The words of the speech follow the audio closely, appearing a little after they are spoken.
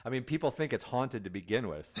I mean, people think it's haunted to begin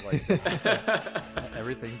with. Like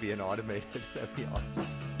everything being automated. That'd be awesome.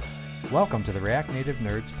 Welcome to the React Native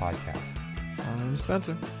Nerds podcast. I'm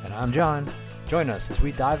Spencer. And I'm John. Join us as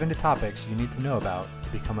we dive into topics you need to know about to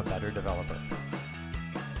become a better developer.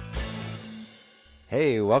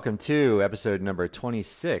 Hey, welcome to episode number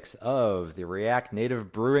 26 of the React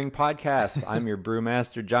Native Brewing Podcast. I'm your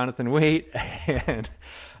brewmaster, Jonathan Waite, and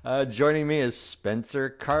joining me is Spencer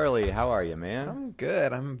Carley. How are you, man? I'm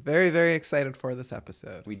good. I'm very, very excited for this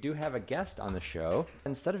episode. We do have a guest on the show.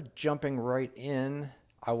 Instead of jumping right in,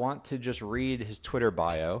 I want to just read his Twitter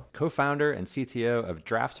bio. Co-founder and CTO of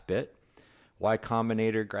DraftBit, Y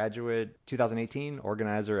Combinator graduate 2018,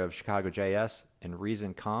 organizer of Chicago JS and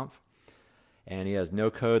Reason Conf. And he has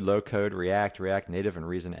no code, low code, React, React Native, and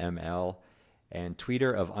Reason ML, and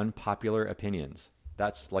tweeter of unpopular opinions.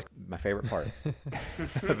 That's like my favorite part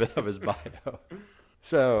of his bio.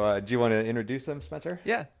 So do you want to introduce him, Spencer?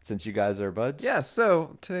 Yeah. Since you guys are buds? Yeah,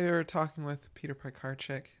 so today we're talking with Peter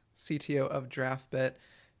Pikarczyk, CTO of DraftBit.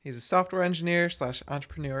 He's a software engineer /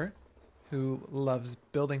 entrepreneur who loves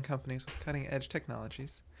building companies with cutting edge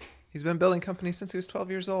technologies. He's been building companies since he was 12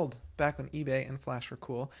 years old, back when eBay and Flash were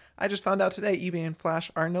cool. I just found out today eBay and Flash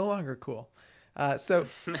are no longer cool. So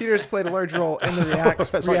Peter's played a large role in the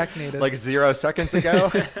React Native. Like 0 seconds ago?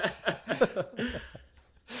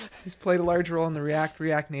 He's played a large role in the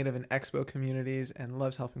React Native, and Expo communities and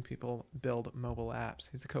loves helping people build mobile apps.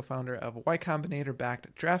 He's the co-founder of Y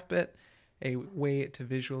Combinator-backed DraftBit, a way to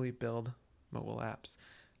visually build mobile apps.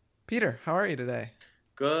 Peter, how are you today?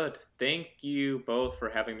 Good. Thank you both for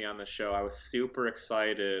having me on the show. I was super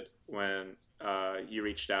excited when you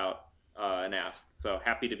reached out and asked. So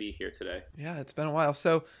happy to be here today. Yeah, it's been a while.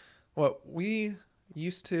 So we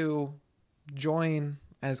used to join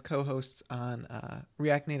as co-hosts on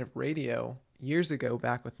React Native Radio years ago,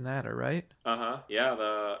 back with Natter, right?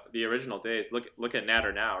 Yeah, the original days. Look at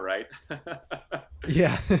Natter now, right?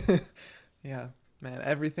 Yeah. Yeah, man,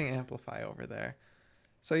 everything Amplify over there.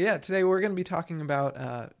 So yeah, today we're going to be talking about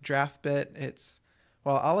DraftBit.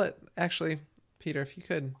 Actually, Peter, if you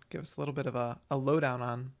could give us a little bit of a lowdown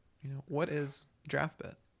on, what is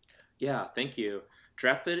DraftBit? Yeah, thank you.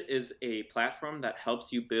 DraftBit is a platform that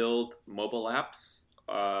helps you build mobile apps,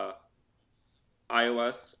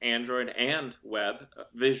 iOS, Android, and web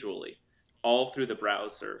visually, all through the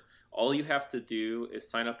browser. All you have to do is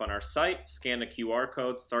sign up on our site, scan a QR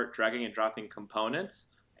code, start dragging and dropping components,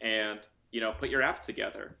 and put your app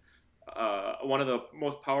together. One of the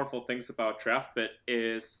most powerful things about DraftBit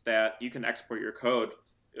is that you can export your code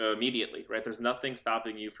immediately, right? There's nothing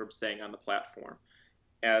stopping you from staying on the platform.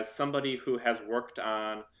 As somebody who has worked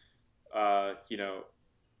on, Expo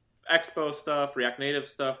stuff, React Native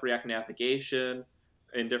stuff, React Navigation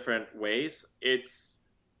in different ways, it's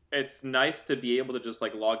nice to be able to just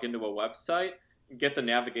log into a website, get the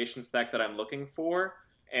navigation stack that I'm looking for,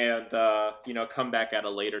 and come back at a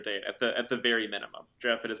later date at the very minimum.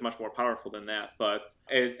 DraftBit is much more powerful than that, but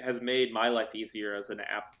it has made my life easier as an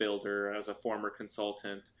app builder, as a former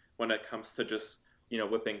consultant, when it comes to just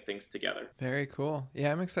whipping things together. Very cool.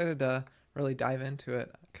 Yeah, I'm excited to really dive into it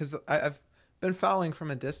because I've been following from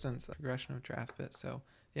a distance the progression of DraftBit. So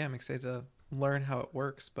yeah, I'm excited to learn how it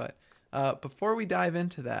works. But before we dive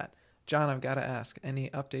into that, John, I've got to ask, any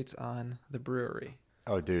updates on the brewery?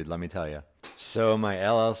 Oh, dude, let me tell you. So my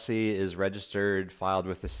LLC is registered, filed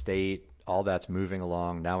with the state. All that's moving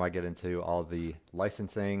along. Now I get into all the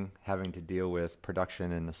licensing, having to deal with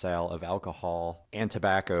production and the sale of alcohol and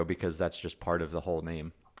tobacco because that's just part of the whole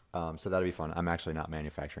name. So that'll be fun. I'm actually not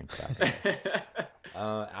manufacturing tobacco.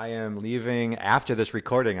 I am leaving after this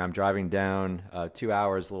recording. I'm driving down 2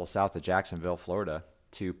 hours a little south of Jacksonville, Florida,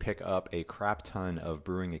 to pick up a crap ton of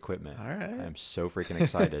brewing equipment. All right. I'm so freaking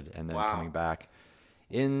excited. And then Wow. coming back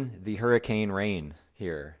in the hurricane rain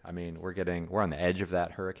here. I mean, we're on the edge of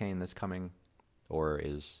that hurricane that's coming or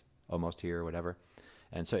is almost here or whatever.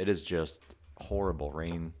 And so it is just horrible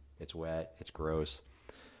rain. It's wet. It's gross.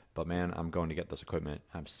 But man, I'm going to get this equipment.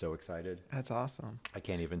 I'm so excited. That's awesome. I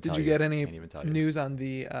can't even tell Did you. you get any Can't even tell you. news on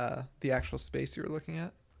the actual space you were looking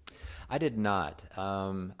at? I did not.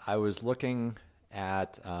 I was looking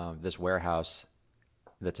at this warehouse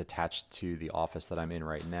that's attached to the office that I'm in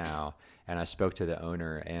right now, and I spoke to the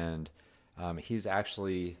owner, and he's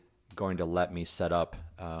actually going to let me set up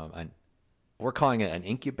we're calling it an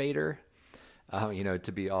incubator,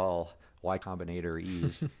 to be all Y Combinator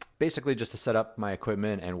ease. Basically just to set up my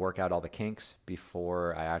equipment and work out all the kinks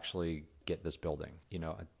before I actually get this building.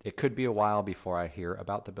 It could be a while before I hear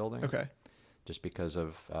about the building. Okay. Just because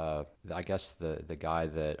of, I guess the guy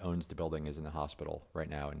that owns the building is in the hospital right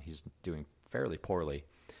now, and he's doing fairly poorly.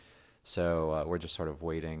 So we're just sort of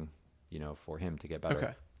waiting, for him to get better.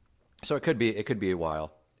 Okay. So it could be a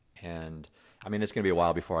while, and I mean it's gonna be a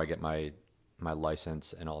while before I get my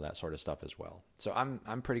license and all that sort of stuff as well. So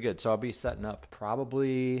I'm pretty good. So I'll be setting up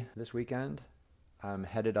probably this weekend. I'm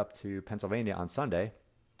headed up to Pennsylvania on Sunday,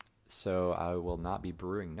 so I will not be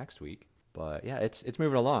brewing next week. But yeah, it's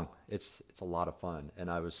moving along. It's a lot of fun, and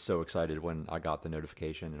I was so excited when I got the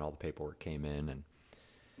notification and all the paperwork came in, and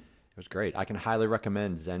it was great. I can highly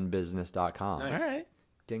recommend ZenBusiness.com. Nice. All right.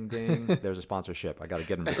 Ding ding. There's a sponsorship. I got to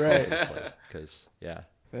get them to Right. sponsor this place because yeah.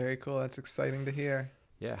 Very cool. That's exciting to hear.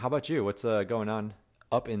 Yeah. How about you? What's going on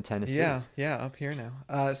up in Tennessee? Yeah, up here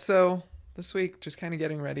now. So this week, just kind of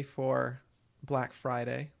getting ready for Black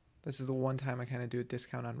Friday. This is the one time I kind of do a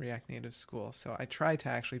discount on React Native School. So I try to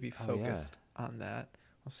actually be Oh, focused on that.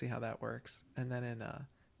 We'll see how that works. And then in the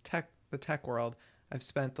tech world, I've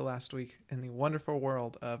spent the last week in the wonderful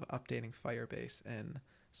world of updating Firebase and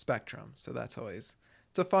Spectrum. So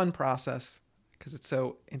it's a fun process because it's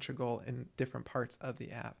so integral in different parts of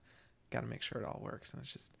the app. Got to make sure it all works. And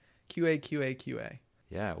it's just QA.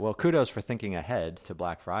 Yeah. Well, kudos for thinking ahead to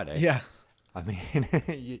Black Friday. Yeah, I mean,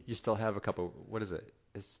 you still have a couple. What is it?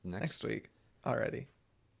 It's next week already.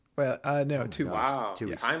 Well, no, 2 weeks. Wow, 2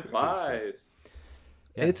 weeks. time 2 weeks. flies.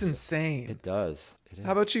 Yeah, It's insane. It does. It is.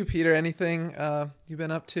 How about you, Peter? Anything you've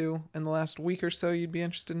been up to in the last week or so you'd be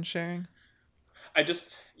interested in sharing? I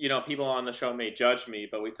just, people on the show may judge me,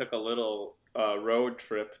 but we took a little road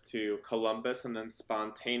trip to Columbus and then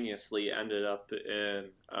spontaneously ended up in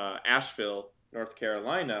Asheville, North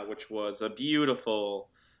Carolina, which was a beautiful,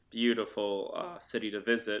 beautiful city to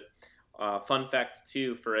visit. Fun fact,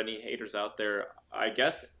 too, for any haters out there, I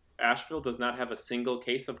guess Asheville does not have a single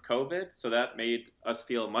case of COVID, so that made us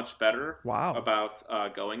feel much better Wow. about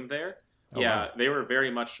going there. Oh, Yeah, wow. they were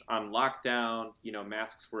very much on lockdown.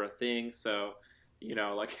 Masks were a thing, so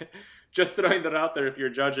just throwing that out there if you're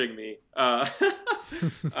judging me.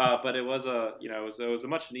 But it was it was a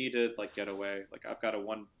much needed getaway. I've got a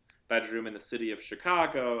 1-bedroom in the city of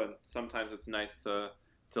Chicago, and sometimes it's nice to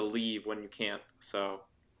leave when you can't. So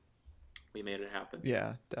we made it happen.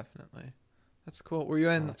 Yeah, definitely. That's cool. Were you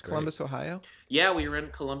in that's great. Columbus, Ohio? Yeah, we were in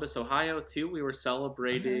Columbus, Ohio, too. We were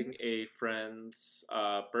celebrating a friend's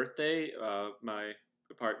birthday, my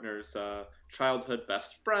partner's childhood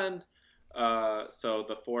best friend. So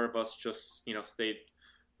the four of us just, stayed,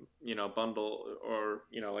 bundle or,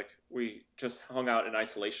 we just hung out in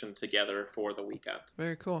isolation together for the weekend.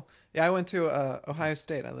 Very cool. Yeah, I went to Ohio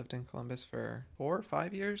State. I lived in Columbus for 4 or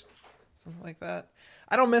 5 years, something like that.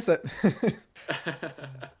 I don't miss it.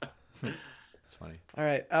 It's funny. All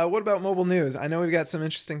right. What about mobile news? I know we've got some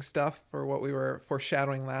interesting stuff for what we were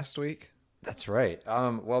foreshadowing last week. That's right.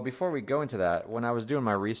 Well, before we go into that, when I was doing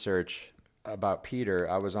my research about Peter,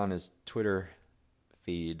 I was on his Twitter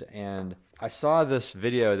feed, and I saw this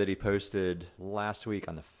video that he posted last week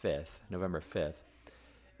on the 5th, November 5th,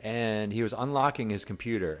 and he was unlocking his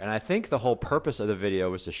computer. And I think the whole purpose of the video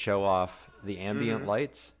was to show off the ambient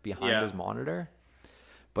lights behind Yeah. his monitor.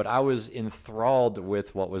 But I was enthralled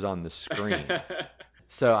with what was on the screen.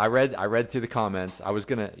 So I read through the comments. I was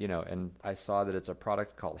gonna, and I saw that it's a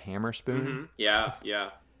product called Hammer Spoon, Mhm. Yeah.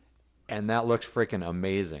 and that looks freaking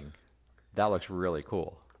amazing. That looks really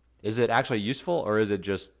cool. Is it actually useful, or is it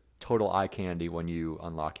just total eye candy when you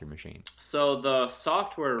unlock your machine? So the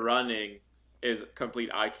software running is complete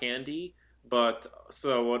eye candy, but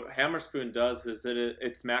so what Hammerspoon does is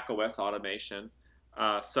it's Mac OS automation.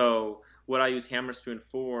 So what I use Hammerspoon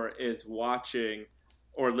for is watching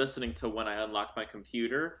or listening to when I unlock my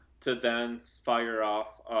computer to then fire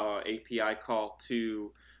off a API call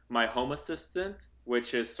to my Home Assistant,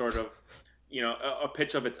 which is sort of a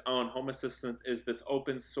pitch of its own. Home Assistant is this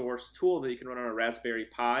open source tool that you can run on a Raspberry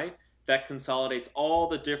Pi that consolidates all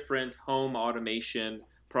the different home automation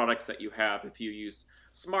products that you have. If you use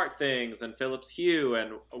SmartThings and Philips Hue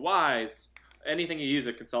and Wise, anything you use,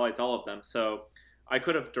 it consolidates all of them. So I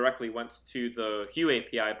could have directly went to the Hue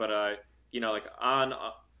API, but on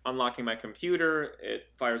unlocking my computer, it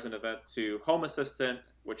fires an event to Home Assistant,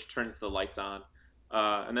 which turns the lights on.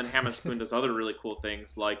 And then Hammerspoon does other really cool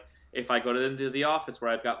things, like if I go into the office where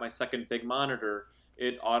I've got my second big monitor,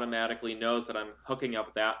 it automatically knows that I'm hooking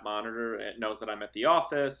up that monitor. It knows that I'm at the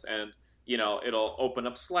office, and it'll open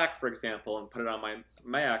up Slack, for example, and put it on my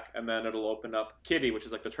Mac, and then it'll open up Kitty, which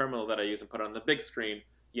is like the terminal that I use, and put it on the big screen.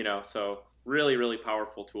 So really, really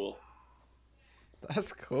powerful tool.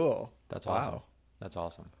 That's cool. That's wow. awesome. That's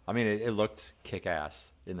awesome. I mean, it looked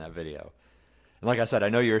kick-ass in that video. And like I said, I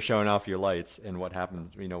know you were showing off your lights and what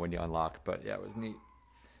happens, when you unlock. But yeah, it was neat.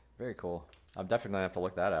 Very cool. I'm definitely going to have to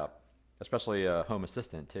look that up, especially Home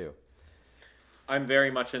Assistant, too. I'm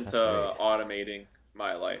very much That's into great. automating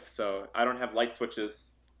my life. So I don't have light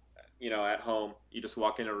switches, at home. You just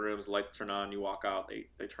walk into rooms, lights turn on, you walk out,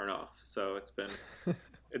 they turn off. So it's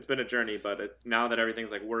been a journey, but now that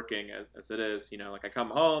everything's like working as it is, like I come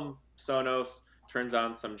home, Sonos turns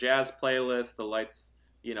on some jazz playlist, the lights,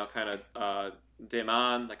 kind of dim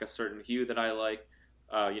on like a certain hue that I like,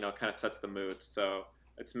 kind of sets the mood. So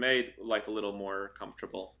it's made life a little more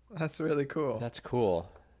comfortable. That's really cool. That's cool.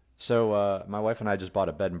 So my wife and I just bought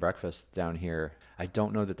a bed and breakfast down here. I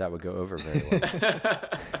don't know that that would go over very well.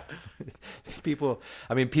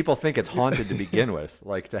 People think it's haunted to begin with.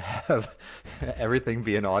 Like to have everything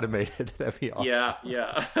being automated, that'd be awesome.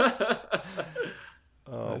 Yeah.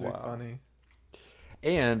 Oh, That'd be wow. funny.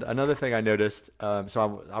 And another thing I noticed,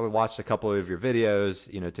 so I would watch a couple of your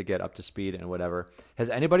videos, to get up to speed and whatever. Has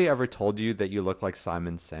anybody ever told you that you look like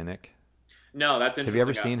Simon Sinek? No, that's interesting. Have you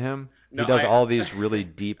ever seen him? No, He does I- all these really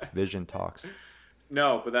deep vision talks.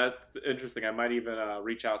 No, but that's interesting. I might even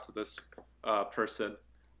reach out to this person.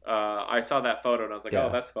 I saw that photo and I was like, Yeah. oh,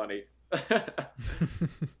 that's funny.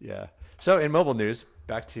 Yeah. So in mobile news,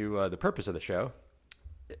 back to the purpose of the show.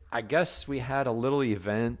 I guess we had a little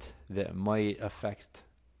event that might affect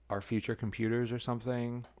our future computers or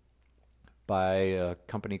something by a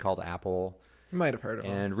company called Apple. You might have heard of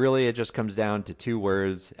them. And really it just comes down to two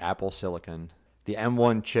words, Apple Silicon. The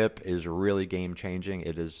M1 chip is really game changing.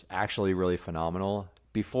 It is actually really phenomenal.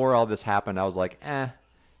 Before all this happened, I was like, no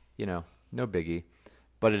biggie.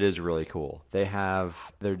 But it is really cool. They're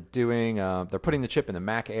putting the chip in the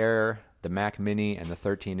Mac Air, the Mac Mini, and the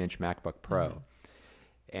 13-inch MacBook Pro.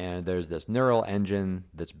 And there's this neural engine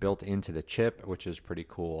that's built into the chip, which is pretty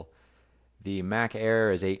cool. The Mac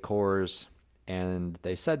Air is 8 cores, and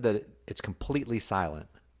they said that it's completely silent,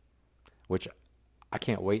 which I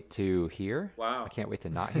can't wait to hear. Wow. I can't wait to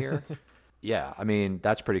not hear. Yeah,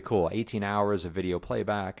 that's pretty cool. 18 hours of video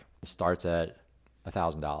playback starts at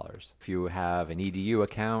 $1,000. If you have an EDU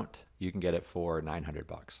account, you can get it for $900.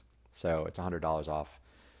 So it's $100 off.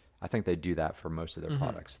 I think they do that for most of their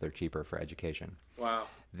products. They're cheaper for education. Wow.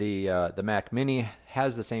 The Mac Mini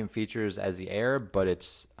has the same features as the Air, but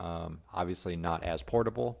it's obviously not as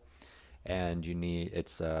portable, and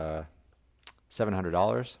it's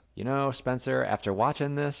 $700. Spencer, after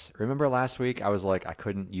watching this, remember last week I was like I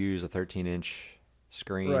couldn't use a 13-inch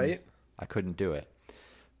screen. Right. I couldn't do it.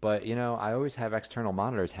 But I always have external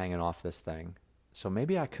monitors hanging off this thing, so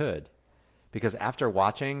maybe I could. Because after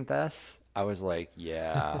watching this, I was like,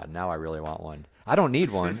 yeah, now I really want one. I don't need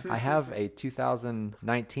one. I have a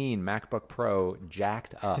 2019 MacBook Pro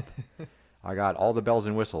jacked up. I got all the bells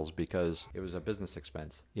and whistles because it was a business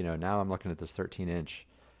expense. Now I'm looking at this 13-inch,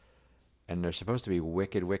 and they're supposed to be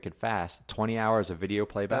wicked, wicked fast. 20 hours of video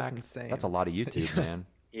playback. That's insane. That's a lot of YouTube, man.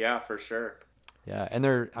 Yeah, for sure. Yeah, and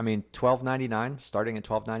they're, $12.99, starting at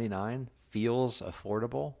 $12.99 feels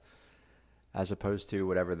affordable. As opposed to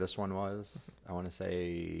whatever this one was. I want to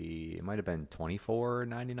say it might have been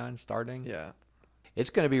 $24.99 starting. Yeah. It's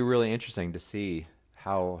going to be really interesting to see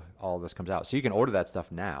how all this comes out. So you can order that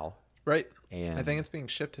stuff now. Right. And I think it's being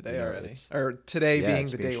shipped today you know, already. it's- Or today Yeah, being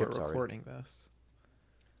it's the being day we're shipped already. recording this.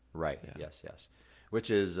 Right. Yeah. Yes.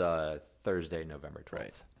 Which is Thursday, November 12th.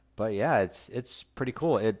 Right. But yeah, it's pretty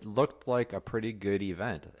cool. It looked like a pretty good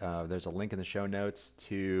event. There's a link in the show notes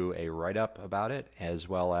to a write-up about it, as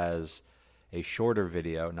well as a shorter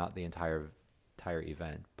video, not the entire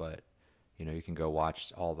event, but you can go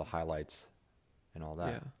watch all the highlights and all that.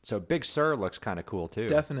 Yeah. So Big Sur looks kind of cool too.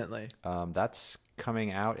 Definitely. That's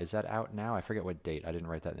coming out. Is that out now? I forget what date. I didn't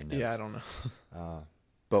write that in the notes. Yeah, I don't know.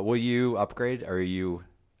 But will you upgrade, or are you?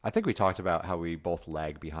 I think we talked about how we both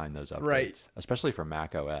lag behind those updates, Right. especially for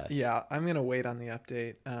Mac OS. Yeah, I'm going to wait on the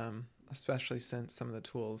update, especially since some of the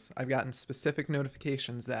tools, I've gotten specific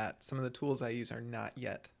notifications that some of the tools I use are not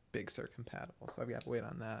yet Big Sur compatible. So I've got to wait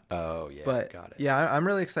on that. Oh yeah, But got it. yeah, I'm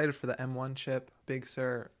really excited for the M1 chip, Big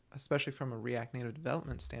Sur, especially from a React Native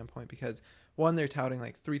development standpoint, because one, they're touting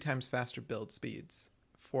like 3 times faster build speeds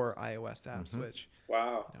for iOS apps, which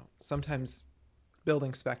Wow. sometimes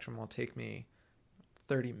building Spectrum will take me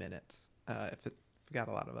 30 minutes if I've got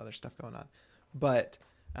a lot of other stuff going on. But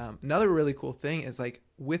another really cool thing is like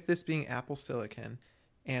with this being Apple Silicon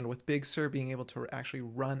and with Big Sur being able to actually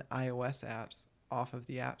run iOS apps off of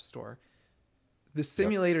the App Store, the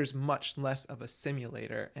simulator is much less of a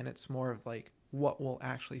simulator, and it's more of like what we'll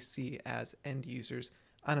actually see as end users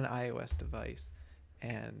on an iOS device.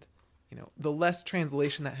 And the less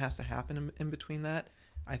translation that has to happen in between that,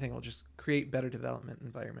 I think will just create better development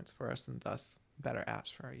environments for us and thus better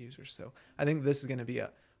apps for our users. So I think this is going to be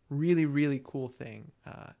a really, really cool thing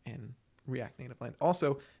in React Native land.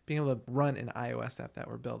 Also, being able to run an iOS app that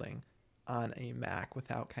we're building on a Mac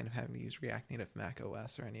without kind of having to use React Native Mac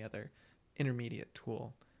OS or any other intermediate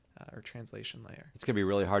tool or translation layer. It's going to be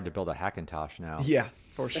really hard to build a Hackintosh now. Yeah,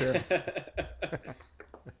 for sure.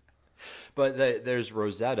 But there's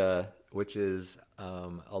Rosetta, which is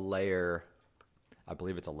a layer. I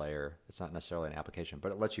believe it's a layer. It's not necessarily an application,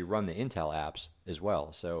 but it lets you run the Intel apps as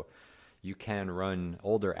well. So you can run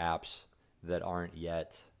older apps that aren't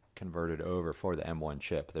yet converted over for the M1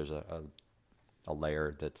 chip. There's a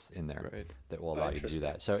layer that's in there Right. that will allow you to do Interesting.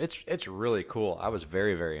 that. So it's really cool. I was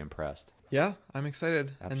very, very impressed. Yeah, I'm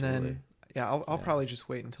excited. And Absolutely. then, yeah, I'll Yeah. probably just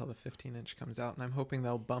wait until the 15-inch comes out, and I'm hoping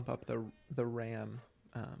they'll bump up the RAM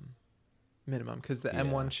minimum, because the Yeah.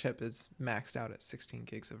 M1 chip is maxed out at 16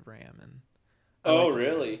 gigs of RAM. And I Oh, like-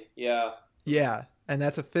 really? Yeah. Yeah, and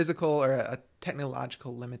that's a physical or a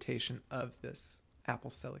technological limitation of this Apple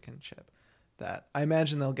Silicon chip that I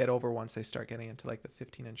imagine they'll get over once they start getting into like the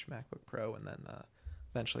 15-inch MacBook Pro and then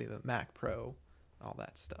eventually the Mac Pro, all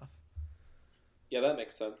that stuff. Yeah, that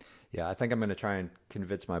makes sense. Yeah, I think I'm going to try and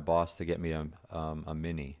convince my boss to get me a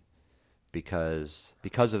mini because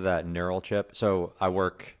of that neural chip. So I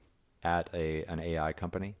work at an AI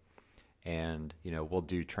company, and we'll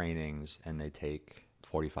do trainings, and they take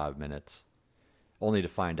 45 minutes, only to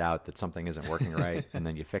find out that something isn't working right, and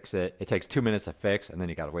then you fix it. It takes 2 minutes to fix, and then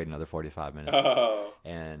you got to wait another 45 minutes. Oh.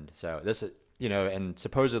 And so this is, and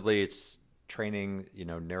supposedly it's training,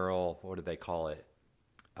 neural, what do they call it?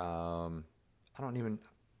 I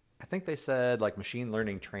think they said like machine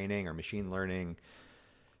learning training or machine learning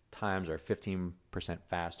times are 15%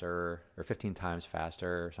 faster or 15 times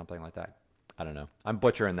faster or something like that. I don't know. I'm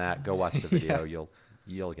butchering that. Go watch the video.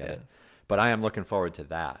 You'll get it. But I am looking forward to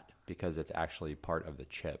that because it's actually part of the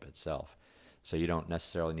chip itself. So you don't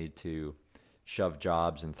necessarily need to shove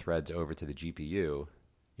jobs and threads over to the GPU,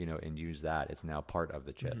 and use that. It's now part of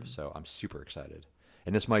the chip. Mm-hmm. So I'm super excited.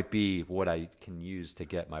 And this might be what I can use to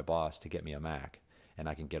get my boss to get me a Mac, and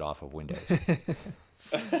I can get off of Windows.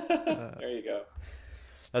 There you go.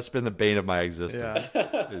 That's been the bane of my existence.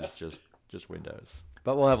 Is just Windows.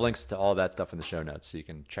 But we'll have links to all that stuff in the show notes, so you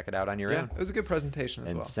can check it out on your Yeah, own it was a good presentation as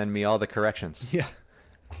and well. send me all the corrections. Yeah.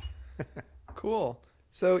 Cool.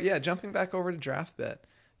 So yeah, jumping back over to DraftBit,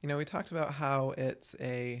 we talked about how it's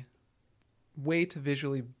a way to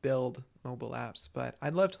visually build mobile apps, but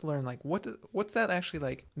I'd love to learn like what's that actually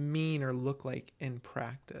like mean or look like in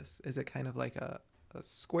practice? Is it kind of like a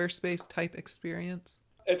Squarespace type experience?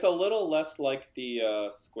 It's a little less like the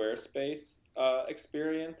Squarespace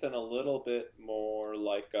experience and a little bit more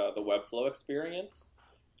like the Webflow experience.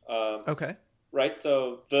 Okay. Right?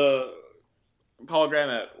 So the Hologram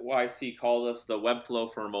at YC called us the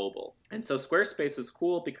Webflow for mobile. And so Squarespace is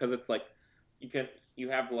cool because it's like you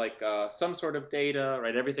have like some sort of data,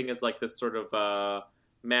 right? Everything is like this sort of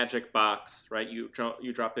magic box, right? You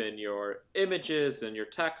drop in your images and your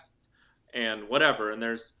text and whatever, and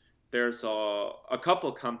there's a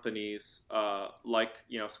couple companies like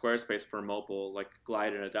Squarespace for mobile, like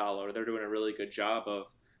Glide and Adalo. They're doing a really good job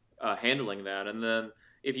of handling that. And then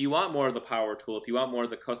if you want more of the power tool, if you want more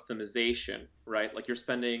of the customization, right? Like you're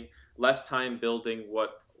spending less time building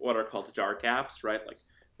what are called dark apps, right? Like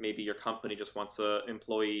maybe your company just wants an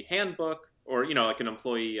employee handbook or like an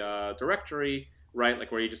employee directory, right?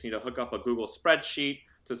 Like where you just need to hook up a Google spreadsheet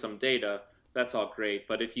to some data. That's all great.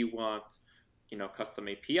 But if you want custom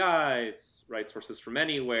APIs, right, sources from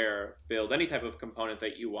anywhere, build any type of component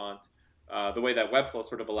that you want. The way that Webflow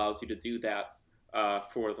sort of allows you to do that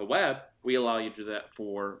for the web, we allow you to do that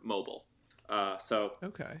for mobile.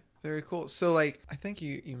 Okay, very cool. So like I think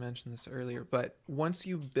you mentioned this earlier, but once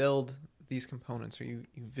you build these components or you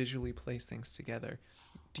visually place things together,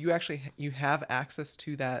 do you actually you have access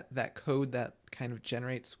to that code that kind of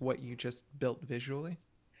generates what you just built visually?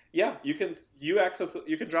 Yeah, you can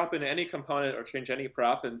drop in any component or change any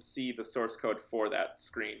prop and see the source code for that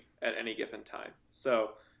screen at any given time.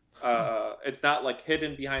 So it's not like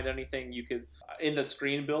hidden behind anything. You could in the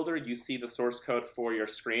screen builder you see the source code for your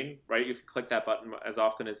screen, right? You can click that button as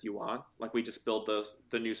often as you want. Like we just build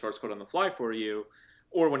the new source code on the fly for you.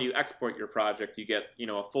 Or when you export your project, you get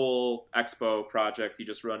a full Expo project. You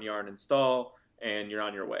just run yarn install and you're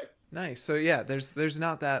on your way. Nice. So yeah, there's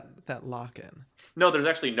not that lock-in. No, there's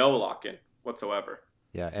actually no lock-in whatsoever.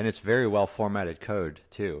 Yeah, and it's very well formatted code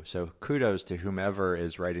too. So kudos to whomever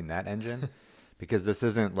is writing that engine, because this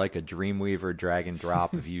isn't like a Dreamweaver drag and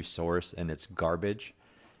drop view source and it's garbage.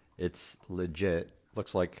 It's legit.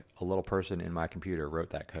 Looks like a little person in my computer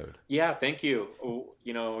wrote that code. Yeah, thank you.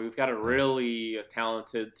 We've got a really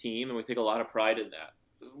talented team, and we take a lot of pride in that.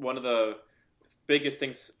 One of the biggest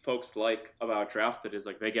things folks like about DraftBit is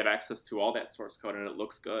like they get access to all that source code, and it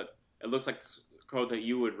looks good. It looks like code that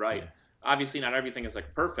you would write. obviously not everything is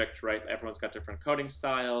like perfect, right? Everyone's got different coding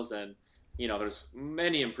styles, and there's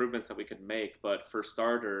many improvements that we could make. But for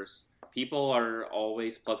starters, people are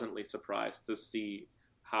always pleasantly surprised to see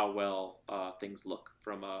how well things look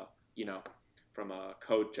from a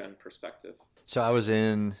code gen perspective. So I was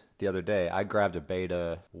in the other day. I grabbed a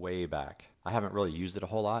beta way back. I haven't really used it a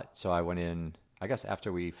whole lot, so I went in, I guess,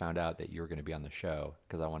 after we found out that you were going to be on the show,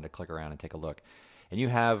 because I wanted to click around and take a look. And you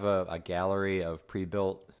have a gallery of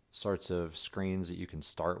pre-built sorts of screens that you can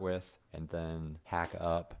start with and then hack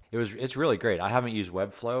up. It's really great. I haven't used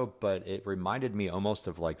Webflow, but it reminded me almost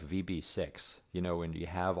of like VB6. When you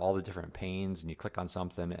have all the different panes and you click on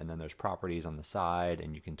something and then there's properties on the side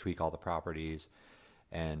and you can tweak all the properties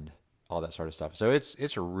and all that sort of stuff. So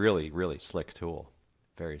it's a really, really slick tool.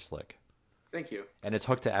 Very slick. Thank you. And it's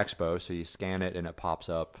hooked to Expo, so you scan it and it pops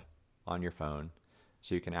up on your phone.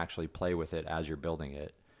 So you can actually play with it as you're building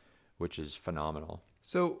it, which is phenomenal.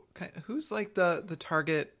 So who's like the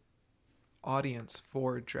target audience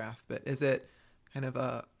for DraftBit? Is it kind of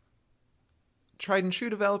a tried and true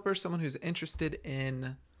developer, someone who's interested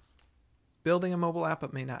in building a mobile app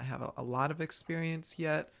but may not have a lot of experience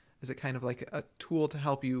yet? Is it kind of like a tool to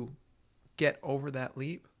help you get over that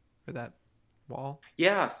leap or that wall?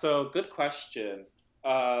 Yeah, so good question.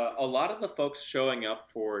 A lot of the folks showing up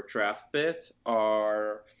for DraftBit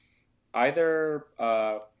are either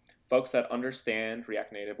folks that understand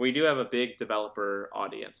React Native. We do have a big developer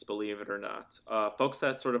audience, believe it or not. Folks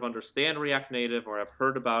that sort of understand React Native or have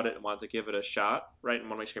heard about it and want to give it a shot, right, in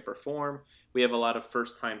one way, shape, or form. We have a lot of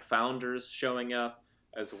first-time founders showing up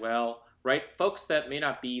as well, right? Folks that may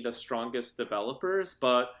not be the strongest developers,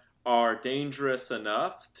 but are dangerous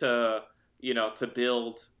enough to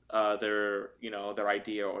build their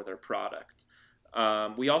idea or their product.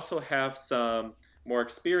 We also have some more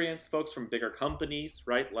experienced folks from bigger companies,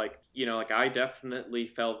 right? Like I definitely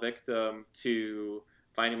fell victim to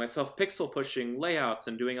finding myself pixel pushing layouts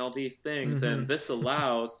and doing all these things. Mm-hmm. And this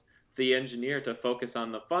allows the engineer to focus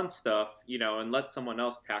on the fun stuff, and let someone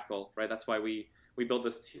else tackle, right? That's why we build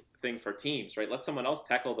this thing for teams, right? Let someone else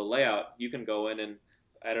tackle the layout. You can go in and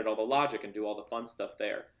edit all the logic and do all the fun stuff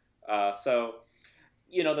there. So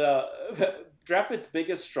the DraftBit's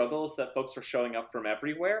biggest struggle is that folks are showing up from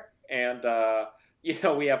everywhere. And,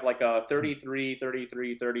 we have like a 33,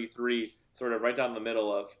 33, 33 sort of right down the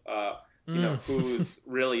middle of, who's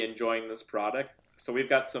really enjoying this product. So we've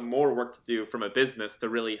got some more work to do from a business to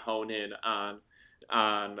really hone in on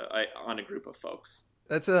a group of folks.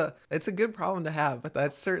 It's a good problem to have, but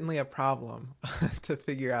that's certainly a problem to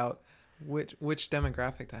figure out which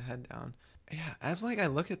demographic to head down. Yeah, as I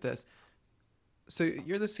look at this, so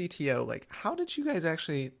you're the CTO. Like, how did you guys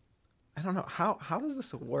actually? I don't know how does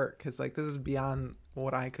this work? Because this is beyond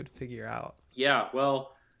what I could figure out. Yeah,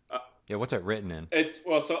 well. What's it written in?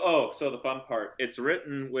 So the fun part. It's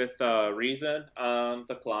written with Reason on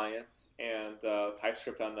the client and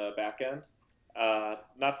TypeScript on the back end.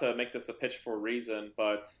 Not to make this a pitch for Reason,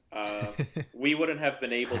 but we wouldn't have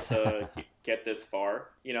been able to get this far.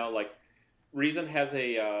 Reason has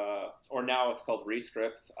or now it's called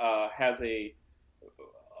Rescript, has a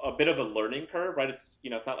bit of a learning curve, right? It's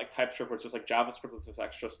it's not like TypeScript where it's just like JavaScript with this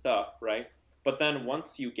extra stuff, right? But then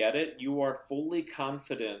once you get it, you are fully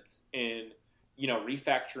confident in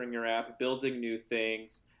refactoring your app, building new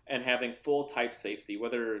things, and having full type safety,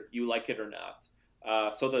 whether you like it or not.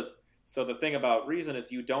 So the thing about Reason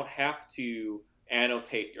is you don't have to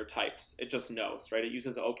annotate your types. It just knows, right? It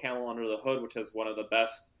uses OCaml under the hood, which is one of the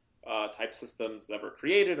best type systems ever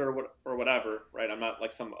created or whatever, right? I'm not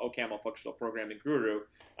like some OCaml functional programming guru.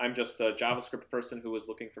 I'm just a JavaScript person who was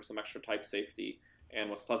looking for some extra type safety and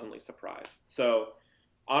was pleasantly surprised. So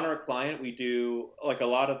on our client, we do like a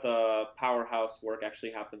lot of the powerhouse work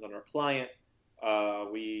actually happens on our client.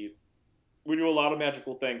 We do a lot of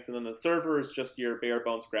magical things, and then the server is just your bare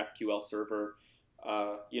bones GraphQL server.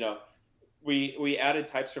 We added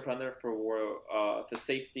TypeScript on there for the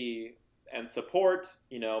safety and support,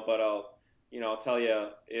 but I'll tell you,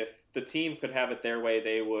 if the team could have it their way,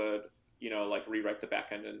 they would, rewrite the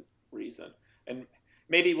backend in Reason. And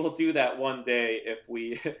maybe we'll do that one day if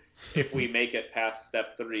we make it past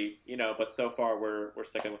step 3, but so far we're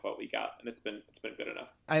sticking with what we got, and it's been good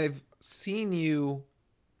enough. I've seen you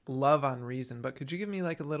love on Reason, but could you give me a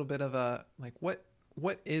little bit of a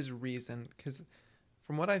what is Reason? Because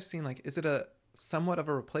from what I've seen, is it a somewhat of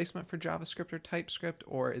a replacement for JavaScript or TypeScript,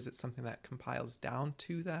 or is it something that compiles down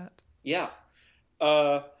to that? Yeah.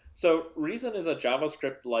 So Reason is a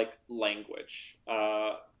JavaScript-like language.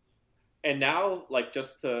 And now,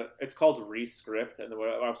 it's called Rescript, and the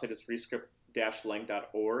website is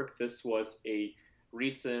rescript-lang.org. This was a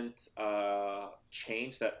recent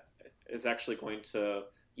change that is actually going to,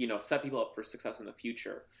 set people up for success in the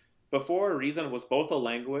future. Before, Reason was both a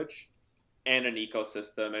language and an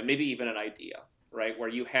ecosystem, and maybe even an idea, right? Where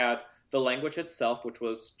you had the language itself, which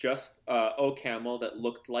was just OCaml that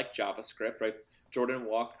looked like JavaScript, right? Jordan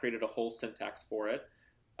Walk created a whole syntax for it.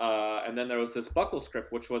 And then there was this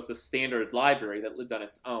BuckleScript, which was the standard library that lived on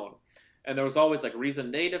its own. And there was always like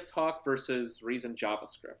Reason native talk versus Reason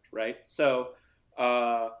JavaScript, right? So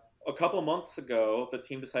a couple months ago, the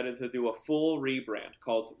team decided to do a full rebrand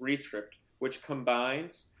called Rescript, which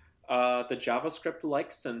combines the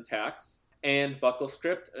JavaScript-like syntax and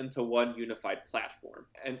BuckleScript into one unified platform.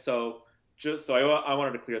 And so I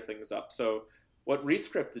wanted to clear things up. So what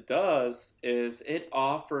Rescript does is it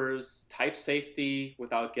offers type safety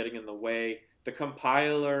without getting in the way. The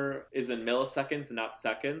compiler is in milliseconds and not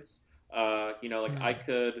seconds. I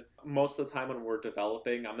could, most of the time when we're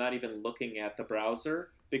developing, I'm not even looking at the browser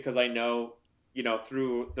because I know,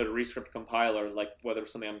 through the Rescript compiler, like whether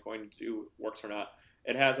something I'm going to do works or not.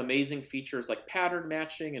 It has amazing features like pattern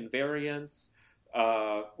matching and variants,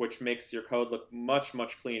 which makes your code look much,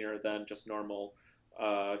 much cleaner than just normal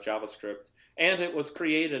JavaScript. And it was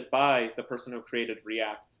created by the person who created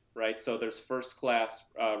React, right? So there's first-class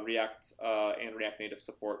React and React Native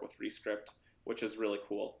support with Rescript, which is really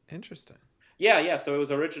cool. Interesting. Yeah. So it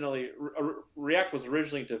was React was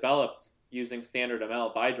originally developed using standard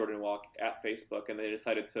ML by Jordan Walk at Facebook, and they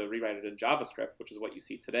decided to rewrite it in JavaScript, which is what you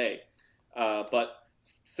see today. But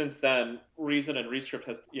since then, Reason and Rescript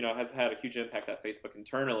has had a huge impact at Facebook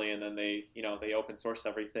internally, and then they open sourced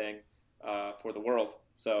everything for the world.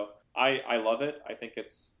 So I love it. I think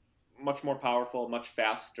it's much more powerful, much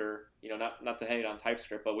faster. Not to hate on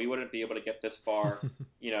TypeScript, but we wouldn't be able to get this far.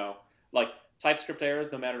 Like TypeScript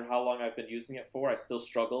errors, no matter how long I've been using it for, I still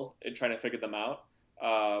struggle in trying to figure them out.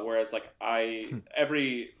 Whereas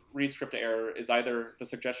every Rescript error is either the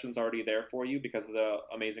suggestion's already there for you because of the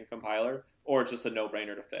amazing compiler, or just a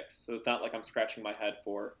no-brainer to fix. So it's not like I'm scratching my head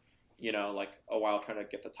for, a while trying to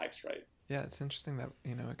get the types right. Yeah, it's interesting that,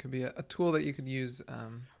 it could be a tool that you could use,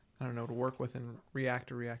 to work with in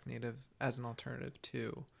React or React Native as an alternative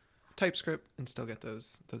to TypeScript and still get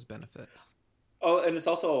those benefits. Oh, and it's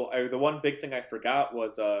also, the one big thing I forgot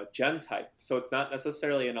was GenType. So it's not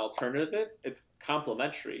necessarily an alternative, it's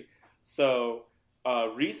complementary. So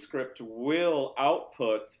Rescript will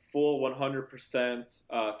output full 100%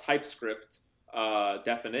 TypeScript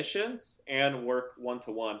definitions and work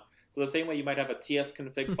one-to-one. So the same way you might have a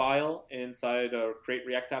tsconfig file inside a Create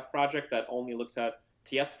React App project that only looks at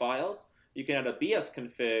TS files, you can add a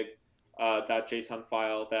bsconfig .json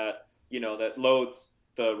file that loads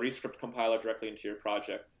the Rescript compiler directly into your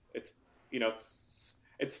project. It's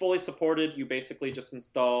fully supported. You basically just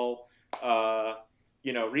install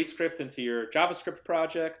Rescript into your JavaScript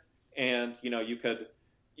project, and you could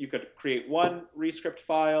create one Rescript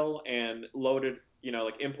file and load it,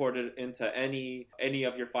 import it into any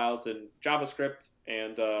of your files in JavaScript.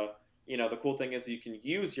 And the cool thing is you can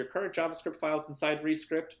use your current JavaScript files inside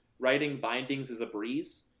Rescript. Writing bindings is a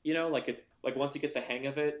breeze. Once you get the hang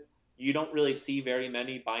of it, you don't really see very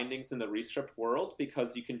many bindings in the Rescript world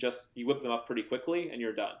because you whip them up pretty quickly and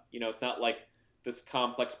you're done. It's not like this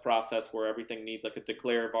complex process where everything needs like a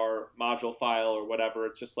declare var module file or whatever.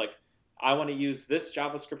 It's just like, I want to use this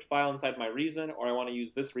JavaScript file inside my Reason, or I want to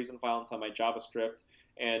use this Reason file inside my JavaScript.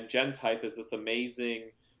 And GenType is this amazing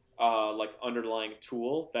underlying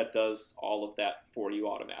tool that does all of that for you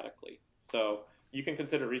automatically. So you can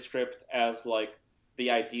consider Rescript as like the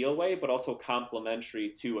ideal way, but also complementary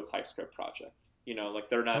to a TypeScript project.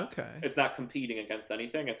 They're not, okay. It's not competing against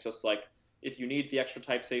anything. It's just like, if you need the extra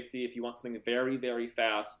type safety, if you want something very, very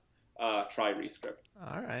fast, try Rescript.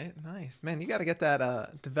 All right, nice. Man, you got to get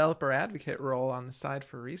that developer advocate role on the side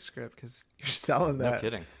for Rescript because you're selling that. No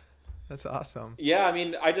kidding. That's awesome. Yeah, I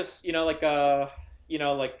mean, I just,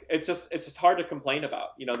 it's just hard to complain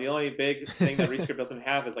about. The only big thing that Rescript doesn't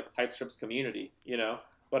have is like TypeScript's community,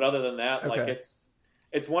 But other than that, okay.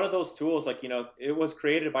 It's one of those tools, it was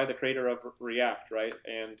created by the creator of React, right?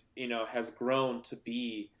 And, has grown to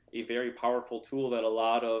be a very powerful tool that a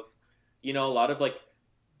lot of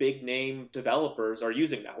big name developers are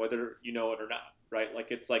using now, whether you know it or not, right?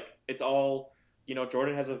 It's all,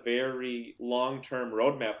 Jordan has a very long-term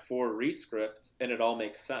roadmap for Rescript, and it all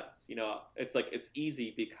makes sense. It's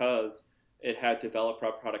easy because it had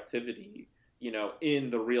developer productivity, in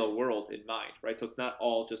the real world in mind, right? So it's not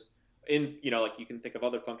all just in, you can think of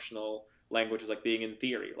other functional languages like being in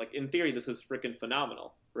theory. Like in theory, this is freaking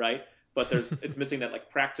phenomenal, right? But it's missing that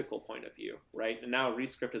practical point of view, right? And now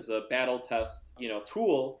Rescript is a battle test,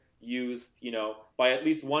 tool used, by at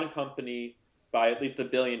least one company, by at least 1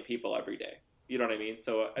 billion people every day, You know what I mean?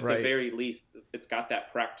 So at Right. the very least, it's got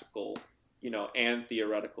that practical, and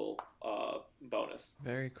theoretical bonus.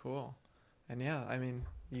 Very cool. And yeah, I mean,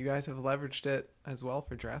 you guys have leveraged it as well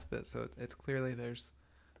for DraftBit, so it's clearly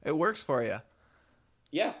it works for you.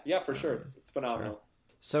 Yeah, for sure. It's phenomenal.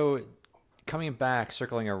 So coming back,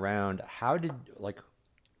 circling around, how did, like,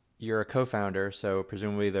 you're a co-founder, so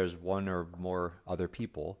presumably there's one or more other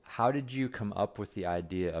people. How did you come up with the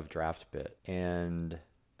idea of DraftBit, and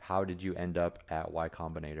how did you end up at Y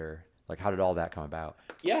Combinator? Like, how did all that come about?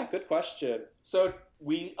 Yeah, good question. So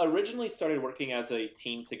we originally started working as a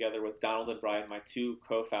team together with Donald and Brian, my two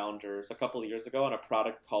co-founders, a couple of years ago on a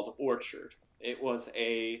product called Orchard. It was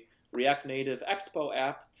a React Native Expo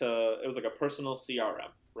app it was like a personal CRM,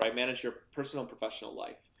 right? Manage your personal and professional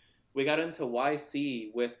life. We got into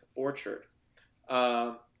YC with Orchard.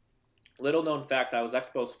 Little known fact, I was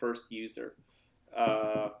Expo's first user.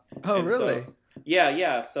 Oh, really? So,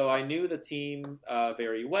 yeah. So I knew the team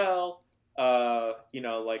very well.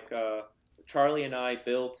 Charlie and I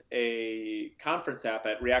built a conference app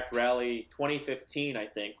at React Rally 2015, I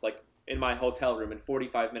think, like in my hotel room in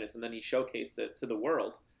 45 minutes, and then he showcased it to the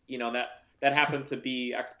world. That happened to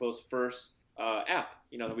be Expo's first app.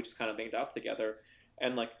 That we just kind of banged out together,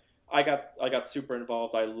 and like I got super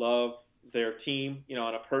involved. I love their team,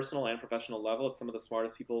 on a personal and professional level. It's some of the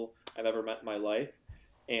smartest people I've ever met in my life,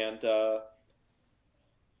 and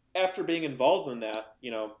after being involved in that,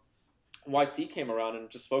 YC came around, and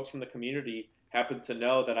just folks from the community happened to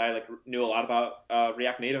know that I knew a lot about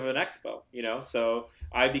React Native and Expo, so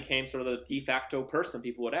I became sort of the de facto person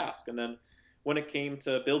people would ask. And then when it came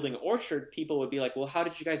to building Orchard, people would be like, well, how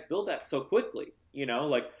did you guys build that so quickly?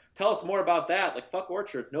 Tell us more about that. Like, fuck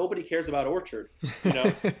Orchard. Nobody cares about Orchard, and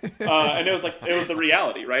it was the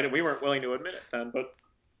reality, right? And we weren't willing to admit it then.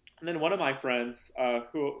 And then one of my friends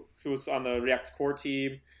who was on the React core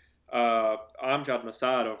team, Amjad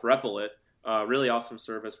Masad of Replit, really awesome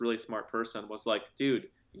service, really smart person, was like, dude,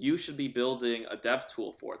 you should be building a dev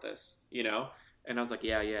tool for this, And I was like,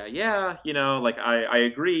 yeah, I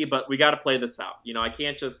agree, but we got to play this out. I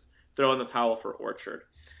can't just throw in the towel for Orchard.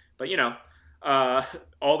 But,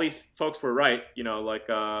 all these folks were right, we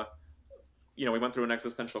went through an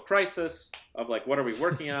existential crisis of like, what are we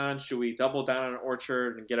working on? Should we double down on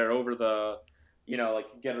Orchard and get it over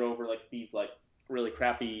these like really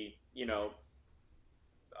crappy,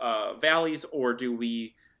 valleys, or do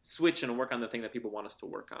we switch and work on the thing that people want us to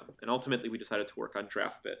work on? And ultimately we decided to work on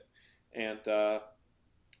DraftBit. And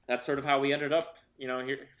that's sort of how we ended up,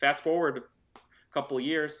 here. Fast forward a couple of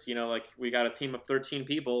years, we got a team of 13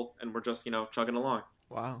 people, and we're just, chugging along.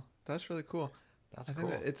 Wow, that's really cool. That's I cool.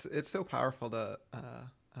 think that it's so powerful to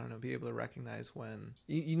be able to recognize when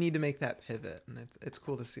you need to make that pivot, and it's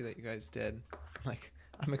cool to see that you guys did. Like,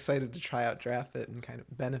 I'm excited to try out DraftBit and kind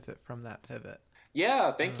of benefit from that pivot.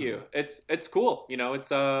 Yeah, thank you. It's cool. I'm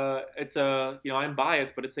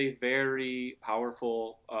biased, but it's a very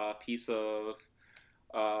powerful piece of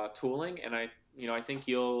tooling, and I think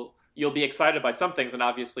you'll be excited by some things, and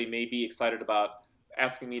obviously maybe excited about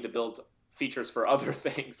asking me to build features for other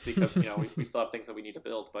things, because we still have things that we need to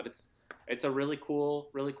build. But it's a really cool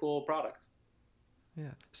product.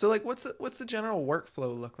 Yeah. So like, what's the general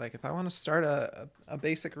workflow look like if I want to start a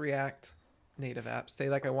basic React Native app? Say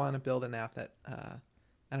like I want to build an app that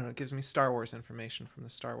gives me Star Wars information from the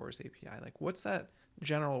Star Wars API. Like, what's that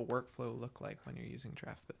general workflow look like when you're using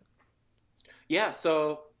DraftBit? Yeah,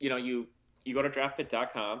 so you go to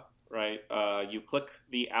draftbit.com, right? You click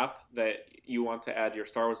the app that you want to add your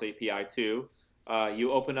Star Wars API to.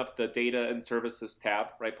 You open up the data and services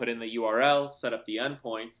tab, right? Put in the URL, set up the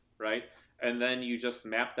endpoint, right? And then you just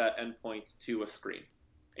map that endpoint to a screen,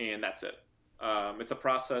 and that's it. It's a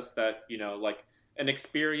process that an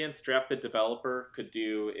experienced DraftBit developer could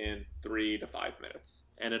do in 3 to 5 minutes,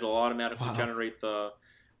 and it'll automatically generate the,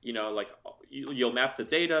 you'll map the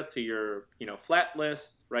data to your flat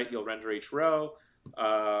list, right? You'll render each row,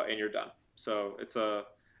 and you're done. So it's a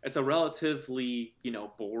relatively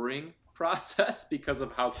boring process because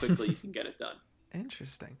of how quickly you can get it done.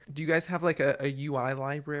 Interesting. Do you guys have like a UI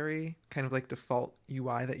library, kind of like default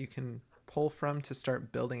UI that you can pull from to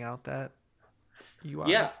start building out that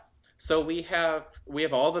UI? Yeah. So we have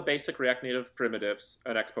all the basic React Native primitives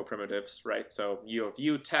and Expo primitives, right? So you have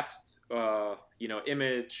view, text,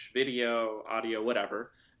 image, video, audio,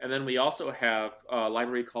 whatever. And then we also have a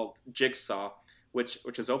library called Jigsaw, which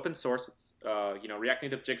is open source. It's React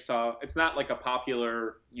Native Jigsaw. It's not like a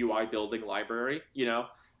popular UI building library,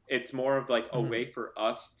 It's more of like a way for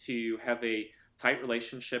us to have a tight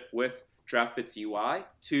relationship with DraftBit's UI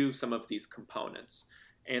to some of these components.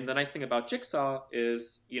 And the nice thing about Jigsaw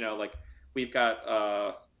is, we've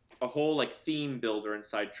got a whole like theme builder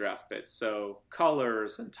inside DraftBit. So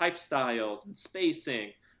colors and type styles and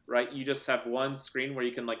spacing, right? You just have one screen where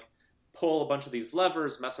you can like pull a bunch of these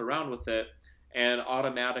levers, mess around with it, and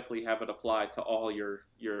automatically have it apply to all your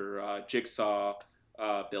Jigsaw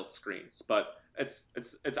built screens. But it's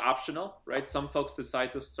optional, right? Some folks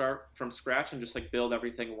decide to start from scratch and just like build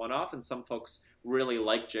everything one off, and some folks really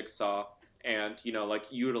like Jigsaw and like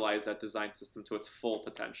utilize that design system to its full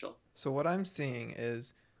potential. So what I'm seeing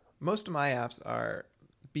is most of my apps are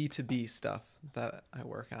B2B stuff that I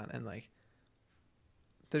work on, and like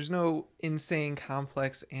there's no insane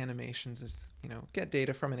complex animations. It's get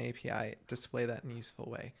data from an API, display that in a useful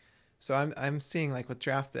way. So I'm seeing like with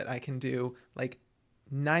DraftBit I can do like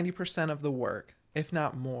 90% of the work, if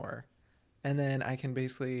not more, and then I can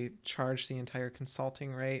basically charge the entire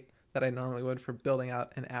consulting rate that I normally would for building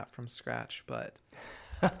out an app from scratch. But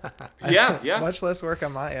yeah, much less work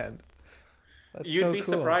on my end. You'd be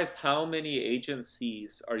surprised how many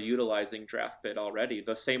agencies are utilizing DraftBit already,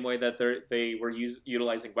 the same way that they were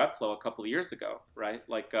utilizing Webflow a couple of years ago, right?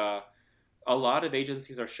 Like a lot of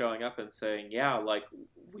agencies are showing up and saying, yeah, like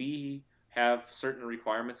we have certain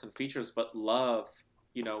requirements and features, but love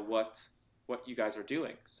what you guys are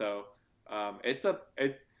doing. So I'll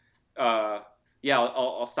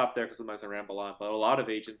stop there because sometimes I ramble on. But a lot of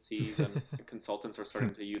agencies and consultants are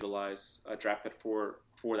starting to utilize DraftBit for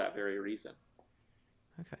that very reason.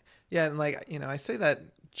 Okay. Yeah, and like I say that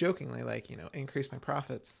jokingly, like increase my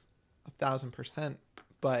profits 1,000%,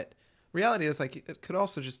 but reality is like it could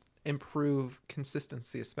also just improve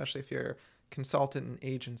consistency, especially if you're a consultant and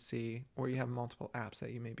agency or you have multiple apps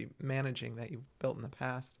that you may be managing that you've built in the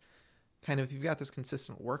past. Kind of, you've got this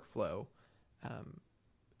consistent workflow.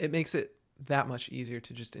 It makes it that much easier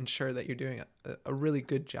to just ensure that you're doing a really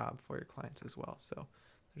good job for your clients as well. So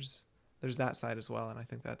there's that side as well, and I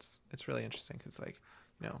think it's really interesting because like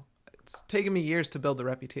it's taken me years to build the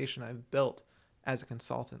reputation I've built as a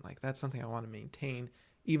consultant. Like that's something I want to maintain,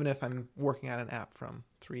 even if I'm working on an app from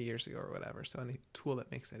 3 years ago or whatever. So any tool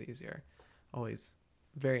that makes it easier, always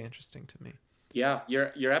very interesting to me. Yeah,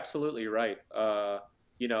 you're absolutely right.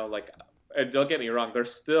 Like, and don't get me wrong,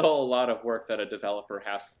 there's still a lot of work that a developer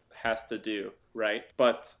has to do, right?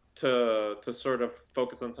 But to sort of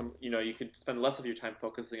focus on some, you could spend less of your time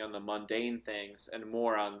focusing on the mundane things and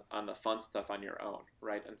more on the fun stuff on your own,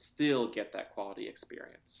 right? And still get that quality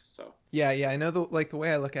experience. So yeah, I know the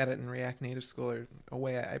way I look at it in React Native School, or a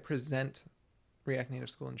way I present React Native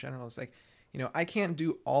School in general, is like, I can't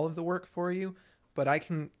do all of the work for you, but I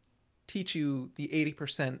can teach you the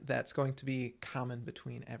 80% that's going to be common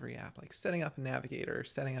between every app, like setting up a navigator,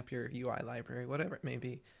 setting up your UI library, whatever it may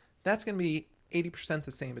be. That's going to be 80%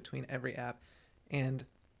 the same between every app. And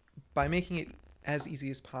by making it as easy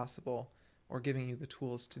as possible, or giving you the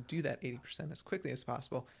tools to do that 80% as quickly as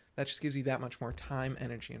possible, that just gives you that much more time,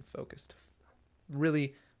 energy, and focus to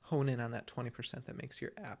really hone in on that 20% that makes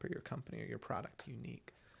your app or your company or your product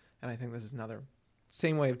unique. And I think this is another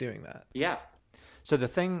same way of doing that. Yeah. So the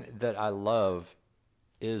thing that I love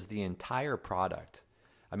is the entire product.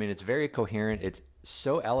 I mean, it's very coherent. It's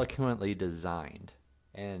so eloquently designed.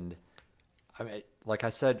 And I mean, like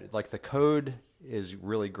I said, like the code is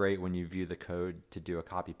really great when you view the code to do a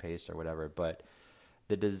copy paste or whatever. But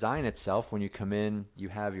the design itself, when you come in, you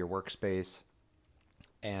have your workspace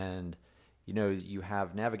and you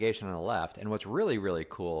have navigation on the left. And what's really, really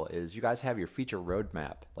cool is you guys have your feature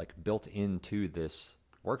roadmap like built into this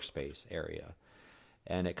workspace area.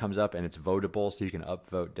 And it comes up and it's votable, so you can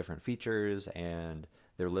upvote different features, and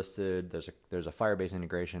they're listed. There's a Firebase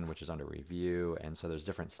integration which is under review, and so there's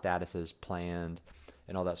different statuses planned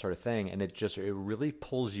and all that sort of thing. And it really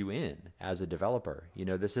pulls you in as a developer.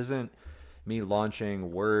 This isn't me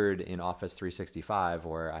launching Word in Office 365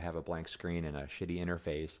 where I have a blank screen and a shitty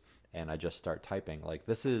interface and I just start typing. Like,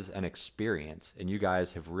 this is an experience, and you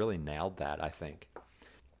guys have really nailed that, I think.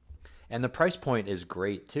 And the price point is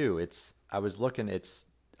great too. I was looking, it's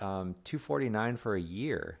 $249 for a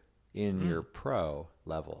year in your pro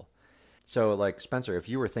level. So like Spencer, if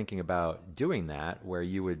you were thinking about doing that, where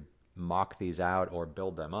you would mock these out or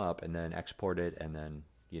build them up and then export it and then,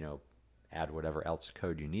 add whatever else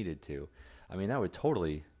code you needed to, I mean, that would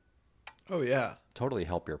totally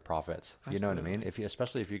help your profits. Absolutely. You know what I mean?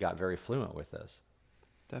 Especially if you got very fluent with this.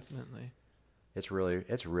 Definitely. It's really,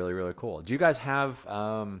 really cool. Do you guys have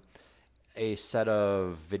a set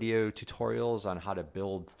of video tutorials on how to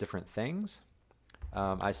build different things?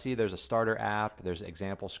 I see there's a starter app, there's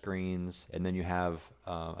example screens, and then you have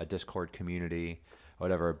a Discord community,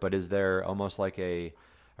 whatever. But is there almost like a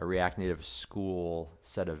React Native School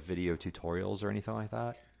set of video tutorials or anything like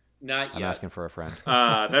that? Not I'm yet. asking for a friend.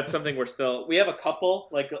 That's something we have a couple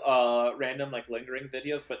like random like lingering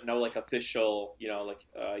videos, but no like official,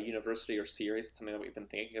 university or series. It's something that we've been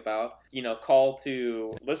thinking about. Call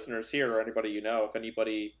to listeners here or anybody if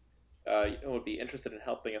anybody would be interested in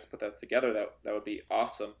helping us put that together, that would be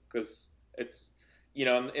awesome, because it's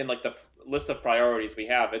in like the list of priorities we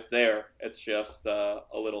have, it's there. It's just a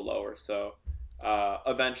little lower. So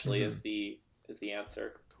eventually is the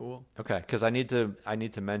answer. Cool. Okay, because I need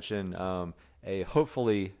to mention a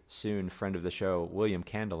hopefully soon friend of the show, William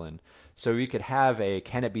Candelin. So we could have a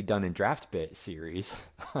 "Can It Be Done in DraftBit" series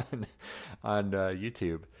on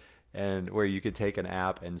YouTube, and where you could take an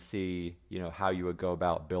app and see how you would go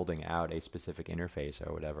about building out a specific interface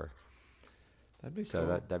or whatever. That'd be so cool.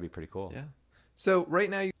 that'd be pretty cool. Yeah. So right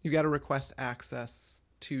now you got to request access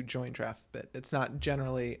to join DraftBit. It's not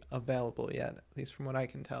generally available yet, at least from what I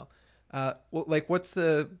can tell. What's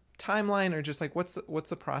the timeline, or just like what's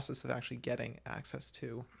the process of actually getting access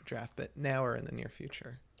to DraftBit now or in the near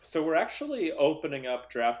future? So we're actually opening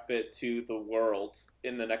up DraftBit to the world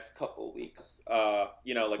in the next couple weeks.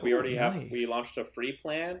 We already we launched a free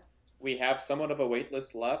plan. We have somewhat of a wait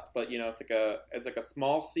list left, but it's like a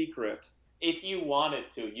small secret. If you wanted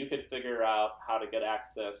to, you could figure out how to get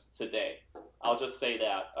access today. I'll just say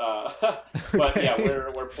that. But yeah,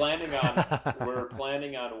 we're planning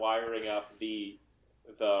on wiring up the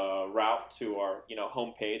route to our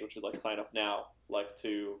homepage, which is like sign up now, like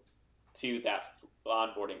to that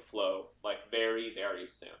onboarding flow, like very, very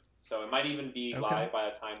soon. So it might even be live by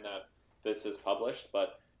the time that this is published.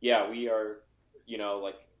 But yeah, we are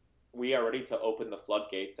we are ready to open the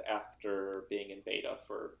floodgates after being in beta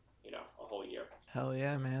for a whole year. Hell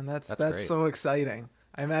yeah, man. That's great. so exciting.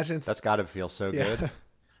 I imagine That's got to feel so good.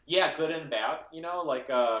 Yeah, good and bad,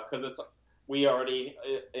 because we already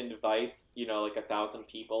invite, 1,000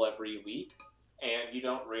 people every week, and you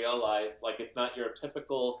don't realize, like, it's not your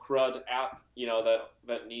typical CRUD app,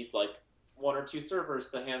 that needs, like, one or two servers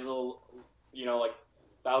to handle, like,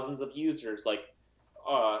 thousands of users, like,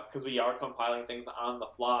 because we are compiling things on the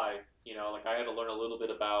fly, like, I had to learn a little bit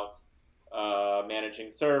about managing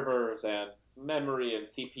servers and memory and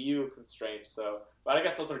CPU constraints, but I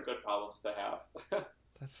guess those are good problems to have.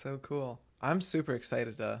 That's so cool. I'm super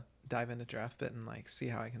excited to dive into DraftBit and like see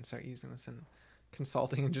how I can start using this in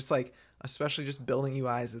consulting, and just like especially just building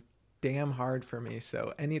UIs is damn hard for me.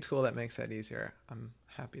 So any tool that makes that easier, I'm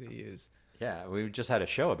happy to use. Yeah, we just had a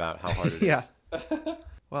show about how hard it is. Yeah.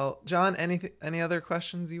 Well, John, any other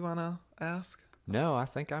questions you want to ask? No, I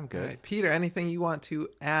think I'm good. All right. Peter, anything you want to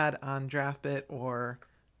add on DraftBit or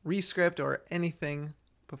Rescript or anything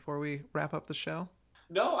before we wrap up the show?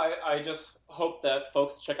 No, I just hope that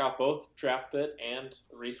folks check out both DraftBit and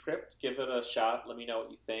Rescript. Give it a shot. Let me know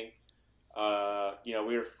what you think.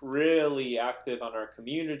 We're really active on our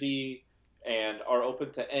community and are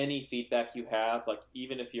open to any feedback you have. Like,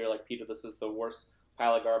 even if you're like, Peter, this is the worst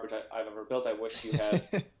pile of garbage I've ever built. I wish you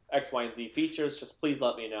had X, Y, and Z features. Just please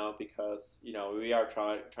let me know, because, we are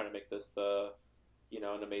trying to make this an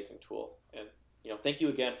amazing tool. And, thank you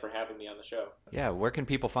again for having me on the show. Yeah, where can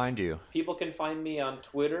people find you? People can find me on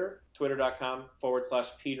Twitter,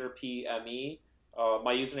 twitter.com/PeterPME.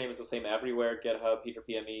 My username is the same everywhere, GitHub,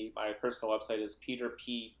 PeterPME. My personal website is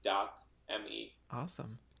peterp.me.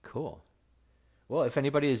 Awesome. Cool. Well, if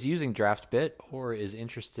anybody is using DraftBit or is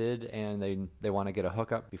interested and they want to get a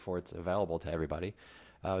hookup before it's available to everybody,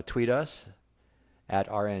 tweet us at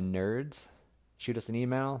RNNerds. Shoot us an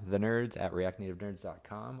email,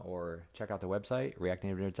 thenerds@reactnativenerds.com, or check out the website,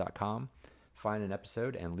 reactnativenerds.com. Find an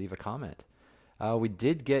episode and leave a comment. We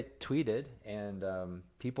did get tweeted, and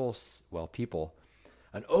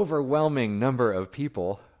an overwhelming number of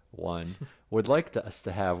people, would like us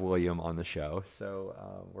to have William on the show. So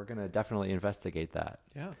we're going to definitely investigate that.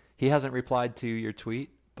 Yeah. He hasn't replied to your tweet,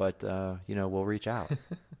 but, we'll reach out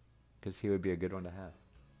because he would be a good one to have.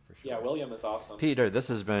 Yeah, William is awesome. Peter, this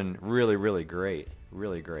has been really, really great.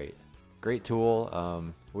 Really great. Great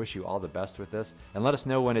tool. Wish you all the best with this. And let us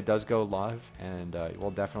know when it does go live, and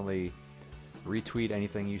we'll definitely retweet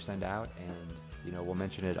anything you send out, and we'll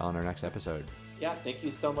mention it on our next episode. Yeah, thank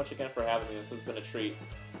you so much again for having me. This has been a treat.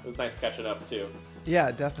 It was nice catching up, too.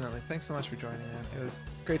 Yeah, definitely. Thanks so much for joining in. It was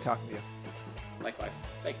great talking to you. Likewise.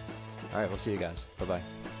 Thanks. All right, we'll see you guys. Bye-bye.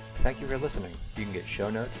 Thank you for listening. You can get show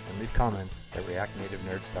notes and leave comments at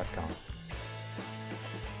reactnativenerds.com.